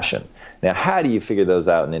compassion. Now, how do you figure those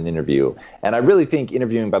out in an interview? And I really think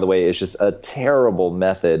interviewing, by the way, is just a terrible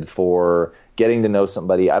method for getting to know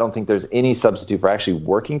somebody. I don't think there's any substitute for actually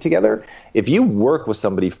working together. If you work with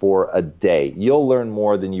somebody for a day, you'll learn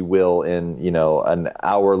more than you will in, an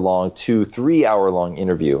hour-long, 2-3 hour-long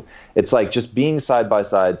interview. It's like just being side by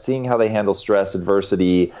side, seeing how they handle stress,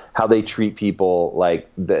 adversity, how they treat people. Like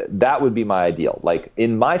that would be my ideal. Like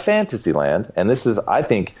in my fantasy land, and this is, I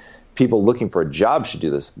think, people looking for a job should do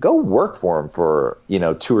this. Go work for them for,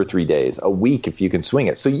 2 or 3 days, a week, if you can swing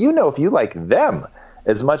it. So if you like them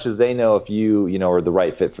as much as they know if you, are the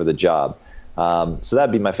right fit for the job. So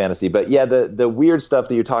that'd be my fantasy. But yeah, the weird stuff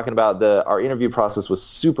that you're talking about, our interview process was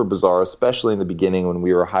super bizarre, especially in the beginning when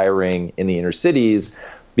we were hiring in the inner cities,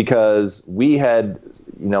 because we had,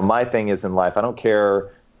 my thing is in life, I don't care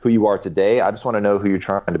who you are today. I just want to know who you're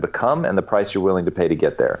trying to become and the price you're willing to pay to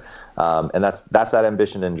get there. And that's that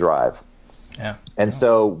ambition and drive. Yeah. And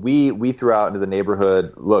so we threw out into the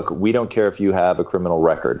neighborhood, look, we don't care if you have a criminal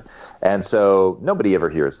record. And so nobody ever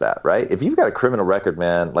hears that, right? If you've got a criminal record,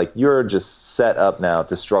 man, like you're just set up now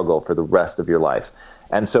to struggle for the rest of your life.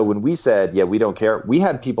 And so when we said, yeah, we don't care, we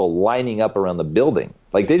had people lining up around the building.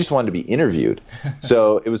 Like they just wanted to be interviewed.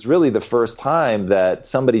 So it was really the first time that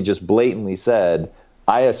somebody just blatantly said,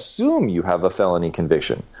 I assume you have a felony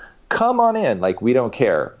conviction. Come on in, like we don't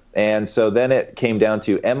care. And so then it came down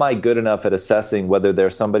to, am I good enough at assessing whether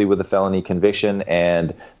there's somebody with a felony conviction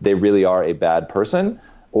and they really are a bad person,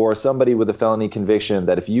 or somebody with a felony conviction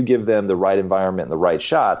that if you give them the right environment and the right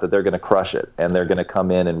shot, that they're going to crush it and they're going to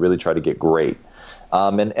come in and really try to get great.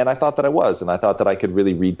 And I thought that I was, and I thought that I could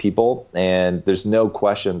really read people. And there's no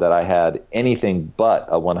question that I had anything but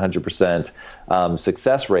a 100%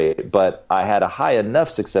 success rate. But I had a high enough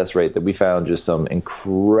success rate that we found just some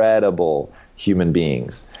incredible human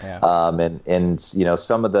beings. Yeah. And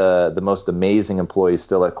some of the most amazing employees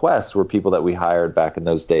still at Quest were people that we hired back in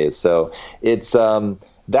those days. So it's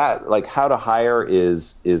that, like, how to hire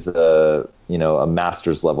is a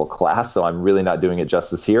master's level class. So I'm really not doing it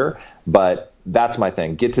justice here, but that's my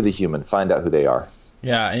thing. Get to the human, find out who they are.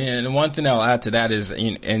 Yeah, and one thing I'll add to that is,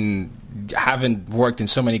 in having worked in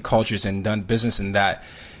so many cultures and done business in that,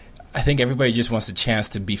 I think everybody just wants the chance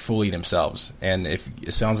to be fully themselves. And if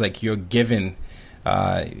it sounds like you're giving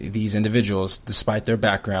these individuals, despite their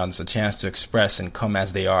backgrounds, a chance to express and come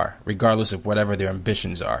as they are, regardless of whatever their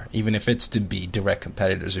ambitions are, even if it's to be direct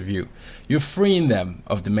competitors of you. You're freeing them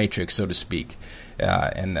of the matrix, so to speak.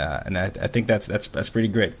 And I think that's pretty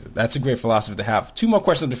great. That's a great philosophy to have. 2 more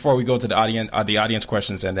questions before we go to the audience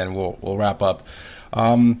questions, and then we'll wrap up.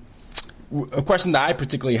 A question that I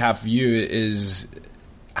particularly have for you is,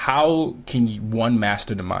 how can one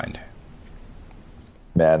master the mind?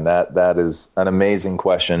 Man, that is an amazing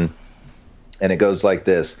question. And it goes like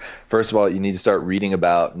this. First of all, you need to start reading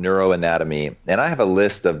about neuroanatomy. And I have a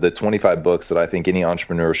list of the 25 books that I think any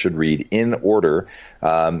entrepreneur should read in order.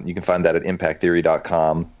 You can find that at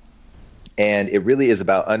impacttheory.com. And it really is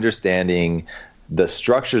about understanding the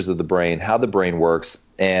structures of the brain, how the brain works.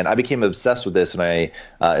 And I became obsessed with this when it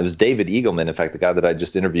was David Eagleman, in fact, the guy that I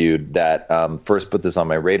just interviewed, that first put this on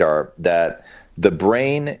my radar, that the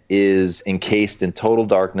brain is encased in total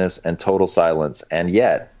darkness and total silence. And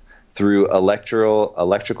yet, through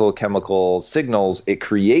electrical chemical signals, it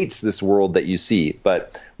creates this world that you see.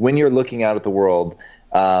 But when you're looking out at the world,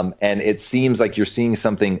 and it seems like you're seeing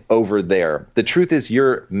something over there, the truth is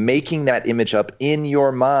you're making that image up in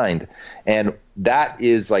your mind. And that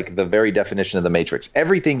is like the very definition of the matrix.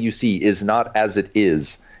 Everything you see is not as it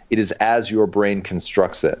is as your brain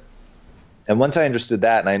constructs it. And once I understood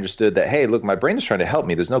that, and I understood that, hey, look, my brain is trying to help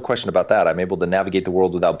me. There's no question about that. I'm able to navigate the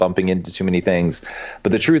world without bumping into too many things.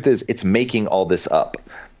 But the truth is, it's making all this up.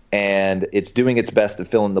 And it's doing its best to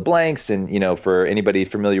fill in the blanks. And, for anybody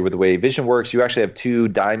familiar with the way vision works, you actually have 2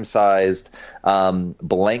 dime-sized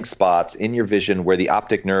blank spots in your vision where the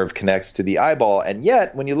optic nerve connects to the eyeball. And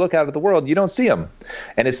yet, when you look out at the world, you don't see them.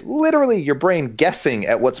 And it's literally your brain guessing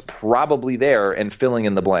at what's probably there and filling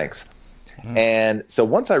in the blanks. And so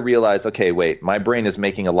once I realized, okay, wait, my brain is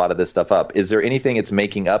making a lot of this stuff up. Is there anything it's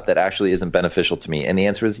making up that actually isn't beneficial to me? And the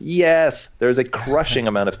answer is yes. There's a crushing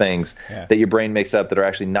amount of things that your brain makes up that are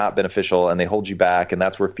actually not beneficial, and they hold you back. And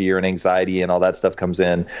that's where fear and anxiety and all that stuff comes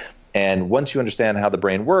in. And once you understand how the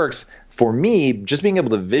brain works, for me, just being able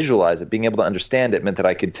to visualize it, being able to understand it, meant that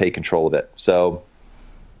I could take control of it. So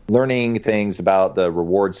learning things about the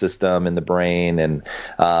reward system in the brain and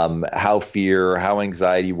how fear, how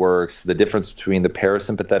anxiety works, the difference between the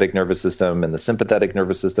parasympathetic nervous system and the sympathetic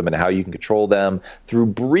nervous system, and how you can control them through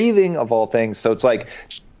breathing, of all things. So it's like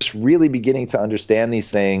just really beginning to understand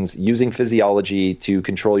these things, using physiology to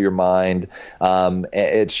control your mind. And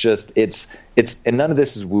none of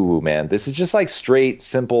this is woo-woo, man. This is just like straight,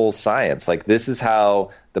 simple science. Like, this is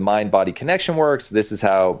how the mind-body connection works. This is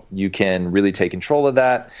how you can really take control of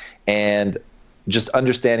that. And just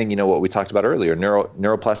understanding, what we talked about earlier,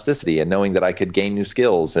 neuroplasticity, and knowing that I could gain new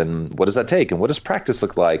skills. And what does that take? And what does practice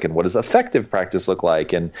look like? And what does effective practice look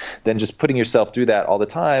like? And then just putting yourself through that all the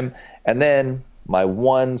time. And then my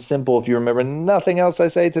one simple, if you remember nothing else I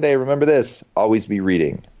say today, remember this: always be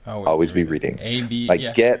reading. Always be reading.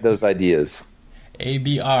 Get those ideas.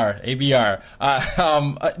 ABR.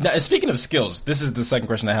 Now, speaking of skills, this is the second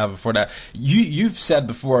question I have before that. You've said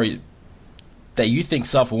before that you think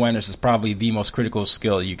self-awareness is probably the most critical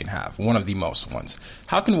skill you can have, one of the most ones.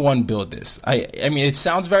 How can one build this? I mean, it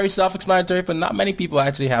sounds very self-explanatory, but not many people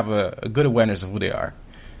actually have a good awareness of who they are.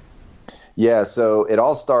 Yeah, so it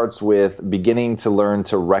all starts with beginning to learn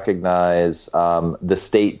to recognize the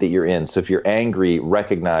state that you're in. So if you're angry,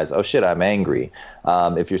 recognize, oh shit, I'm angry.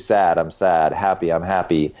 If you're sad, I'm sad. Happy, I'm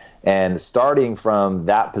happy. And starting from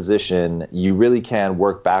that position, you really can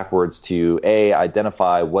work backwards to A,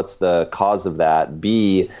 identify what's the cause of that.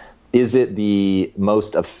 B, is it the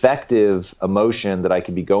most effective emotion that I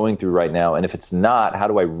could be going through right now? And if it's not, how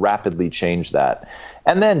do I rapidly change that?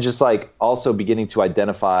 And then just like also beginning to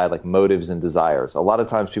identify like motives and desires. A lot of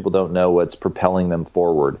times people don't know what's propelling them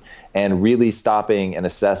forward, and really stopping and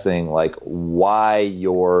assessing like why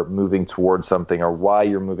you're moving towards something or why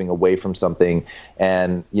you're moving away from something.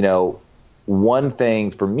 And, you know, one thing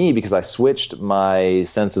for me, because I switched my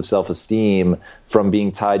sense of self-esteem from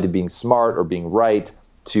being tied to being smart or being right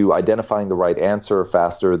to identifying the right answer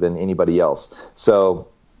faster than anybody else. So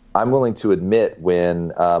I'm willing to admit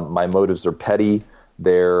when my motives are petty,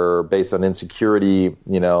 they're based on insecurity,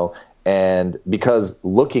 you know, and because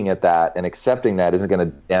looking at that and accepting that isn't going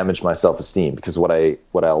to damage my self-esteem, because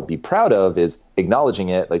what I'll be proud of is acknowledging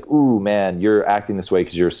it, like, ooh, man, you're acting this way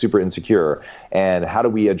because you're super insecure. And how do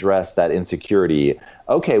we address that insecurity?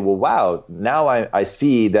 Okay, well, wow, now I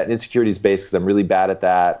see that insecurity is based because I'm really bad at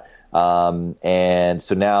that. And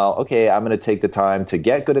so now, okay, I'm going to take the time to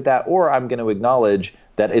get good at that, or I'm going to acknowledge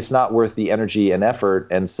that it's not worth the energy and effort.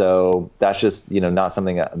 And so that's just, you know, not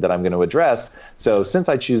something that I'm going to address. So since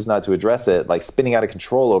I choose not to address it, like spinning out of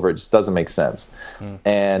control over it just doesn't make sense.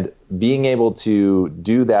 And being able to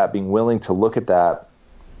do that, being willing to look at that,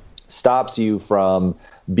 stops you from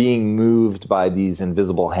being moved by these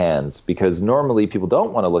invisible hands, because normally people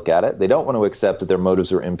don't want to look at it. They don't want to accept that their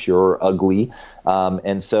motives are impure or ugly.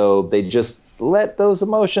 And so they just let those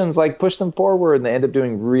emotions like push them forward, and they end up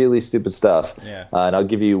doing really stupid stuff. Yeah. And I'll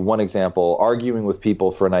give you one example: arguing with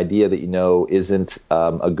people for an idea that you know isn't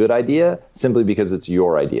a good idea simply because it's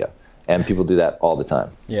your idea. And people do that all the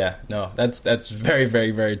time. Yeah, no, that's very,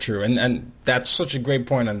 very, very true. And that's such a great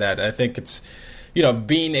point on that. I think it's, you know,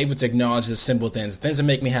 being able to acknowledge the simple things that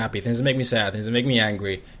make me happy, things that make me sad, things that make me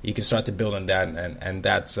angry. You can start to build on that, and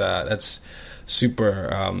that's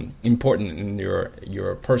super important in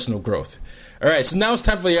your personal growth. All right, so now it's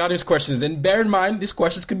time for the audience questions. And bear in mind, these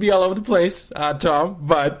questions could be all over the place, Tom,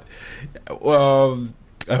 but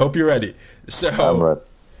I hope you're ready. So I'm ready.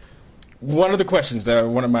 One of the questions that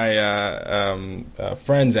one of my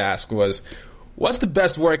friends asked was, what's the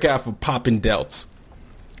best workout for popping delts?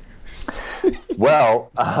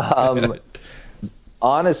 Well,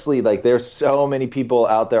 honestly, like there's so many people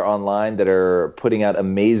out there online that are putting out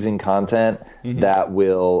amazing content that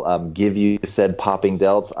will give you said popping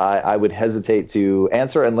delts. I would hesitate to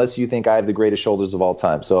answer unless you think I have the greatest shoulders of all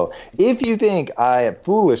time. So if you think I,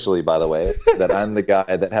 foolishly, by the way, that I'm the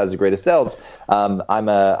guy that has the greatest delts, I'm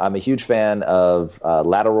a huge fan of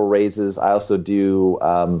lateral raises. I also do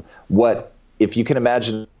if you can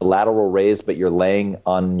imagine a lateral raise, but you're laying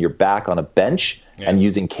on your back on a bench and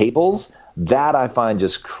using cables, that I find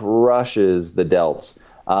just crushes the delts.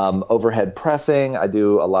 Overhead pressing, I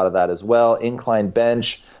do a lot of that as well. Incline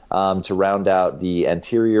bench to round out the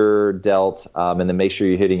anterior delt, and then make sure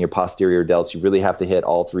you're hitting your posterior delts. You really have to hit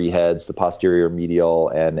all three heads, the posterior, medial,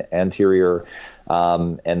 and anterior.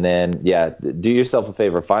 And then, do yourself a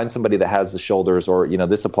favor. Find somebody that has the shoulders, or, you know,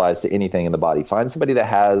 this applies to anything in the body. Find somebody that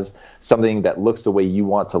has something that looks the way you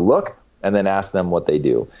want to look, and then ask them what they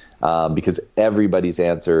do. Because everybody's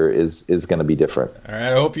answer is going to be different. All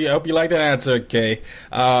right, I hope you like that answer, Kay.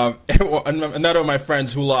 Another of my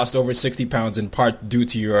friends who lost over 60 pounds in part due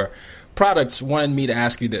to your products wanted me to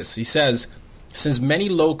ask you this. He says, since many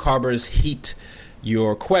low-carbers heat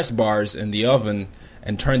your Quest bars in the oven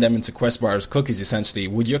and turn them into Quest bars cookies, essentially,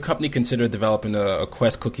 would your company consider developing a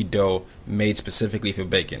Quest cookie dough made specifically for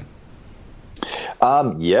baking?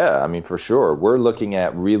 Yeah, I mean, for sure. We're looking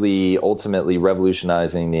at really ultimately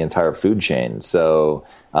revolutionizing the entire food chain. So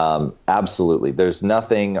absolutely. There's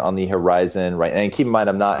nothing on the horizon, right? And keep in mind,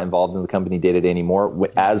 I'm not involved in the company day-to-day anymore.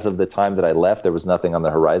 As of the time that I left, there was nothing on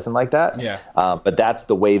the horizon like that. Yeah. But that's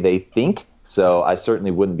the way they think. So I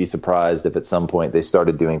certainly wouldn't be surprised if at some point they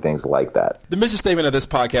started doing things like that. The mission statement of this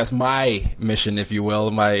podcast, my mission, if you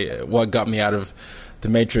will, what got me out of the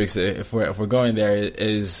Matrix, if we're going there,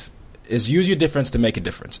 is is use your difference to make a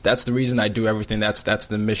difference. That's the reason I do everything. That's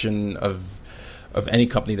the mission of any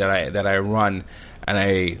company that I run. And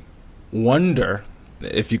I wonder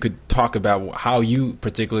if you could talk about how you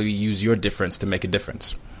particularly use your difference to make a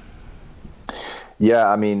difference. Yeah,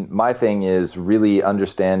 I mean, my thing is really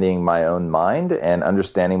understanding my own mind and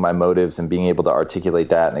understanding my motives and being able to articulate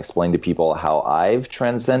that and explain to people how I've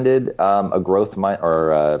transcended a growth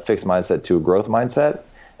or a fixed mindset to a growth mindset,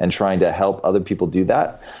 and trying to help other people do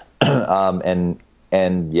that. And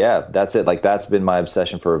yeah, that's it. Like, that's been my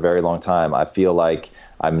obsession for a very long time. I feel like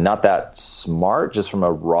I'm not that smart just from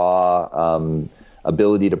a raw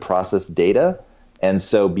ability to process data. And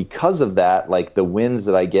so because of that, like, the wins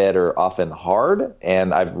that I get are often hard,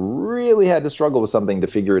 and I've really had to struggle with something to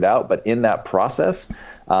figure it out. But in that process,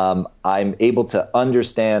 I'm able to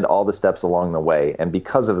understand all the steps along the way. And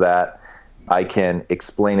because of that, I can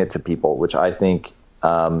explain it to people, which I think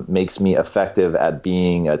makes me effective at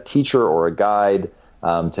being a teacher or a guide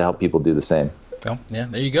to help people do the same. Well, yeah,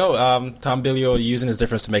 there you go. Tom Bilyeu using his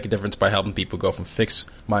difference to make a difference by helping people go from fixed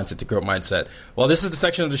mindset to growth mindset. Well, this is the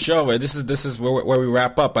section of the show where this is where we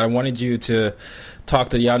wrap up. I wanted you to talk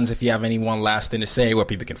to the audience if you have any one last thing to say, where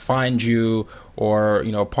people can find you, or,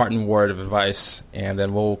 you know, a parting word of advice, and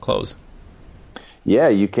then we'll close. Yeah,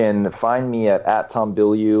 you can find me at Tom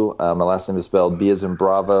Bilyeu. My last name is spelled B as in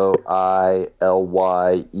Bravo, ILYEU.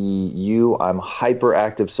 I'm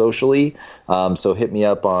hyperactive socially, so hit me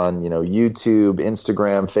up on YouTube,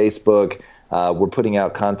 Instagram, Facebook. We're putting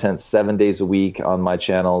out content 7 days a week on my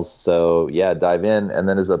channels, so yeah, dive in. And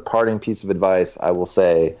then as a parting piece of advice, I will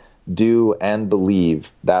say, do and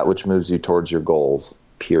believe that which moves you towards your goals,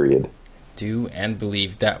 period. Do and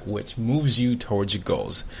believe that which moves you towards your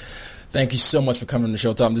goals. Thank you so much for coming on the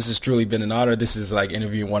show, Tom. This has truly been an honor. This is like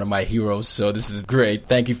interviewing one of my heroes, so this is great.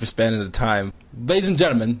 Thank you for spending the time. Ladies and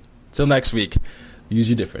gentlemen, till next week, use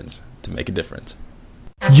your difference to make a difference.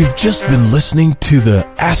 You've just been listening to the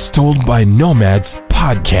As Told by Nomads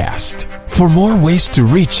podcast. For more ways to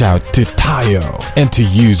reach out to Tayo and to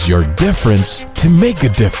use your difference to make a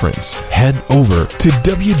difference, head over to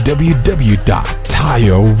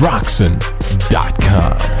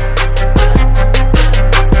www.tayorockson.com.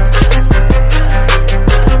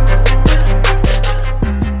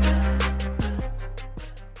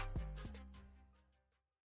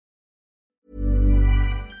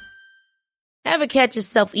 Ever catch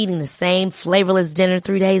yourself eating the same flavorless dinner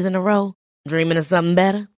 3 days in a row? Dreaming of something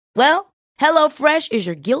better? Well, HelloFresh is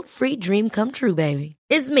your guilt-free dream come true, baby.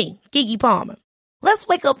 It's me, Keke Palmer. Let's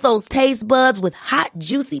wake up those taste buds with hot,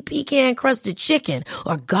 juicy pecan-crusted chicken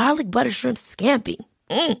or garlic butter shrimp scampi.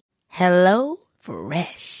 Hello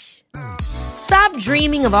Fresh. Stop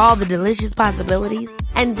dreaming of all the delicious possibilities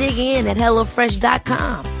and dig in at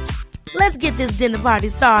HelloFresh.com. Let's get this dinner party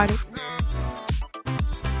started.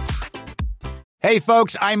 Hey,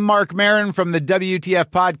 folks, I'm Mark Maron from the WTF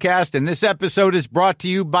Podcast, and this episode is brought to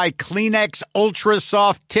you by Kleenex Ultra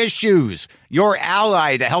Soft Tissues, your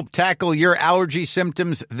ally to help tackle your allergy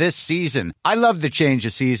symptoms this season. I love the change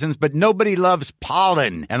of seasons, but nobody loves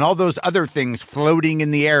pollen and all those other things floating in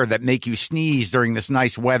the air that make you sneeze during this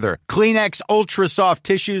nice weather. Kleenex Ultra Soft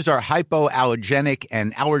Tissues are hypoallergenic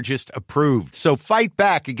and allergist approved, so fight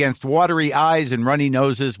back against watery eyes and runny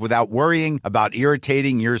noses without worrying about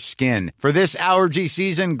irritating your skin. For this allergy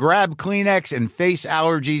season, grab Kleenex and face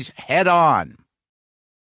allergies head on.